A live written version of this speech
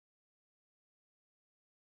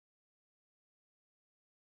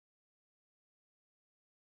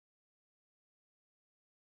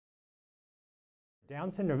Down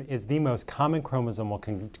syndrome is the most common chromosomal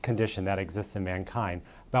condition that exists in mankind.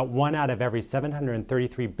 About 1 out of every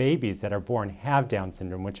 733 babies that are born have Down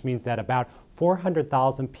syndrome, which means that about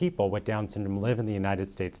 400,000 people with Down syndrome live in the United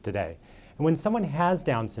States today. And when someone has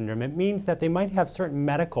Down syndrome, it means that they might have certain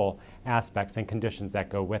medical aspects and conditions that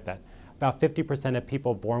go with it. About 50% of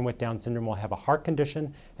people born with Down syndrome will have a heart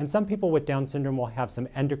condition, and some people with Down syndrome will have some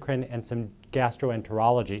endocrine and some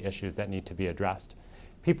gastroenterology issues that need to be addressed.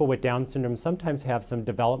 People with Down syndrome sometimes have some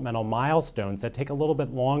developmental milestones that take a little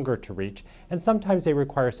bit longer to reach, and sometimes they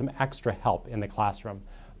require some extra help in the classroom.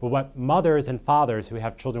 But what mothers and fathers who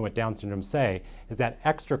have children with Down syndrome say is that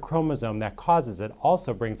extra chromosome that causes it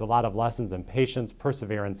also brings a lot of lessons in patience,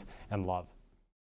 perseverance, and love.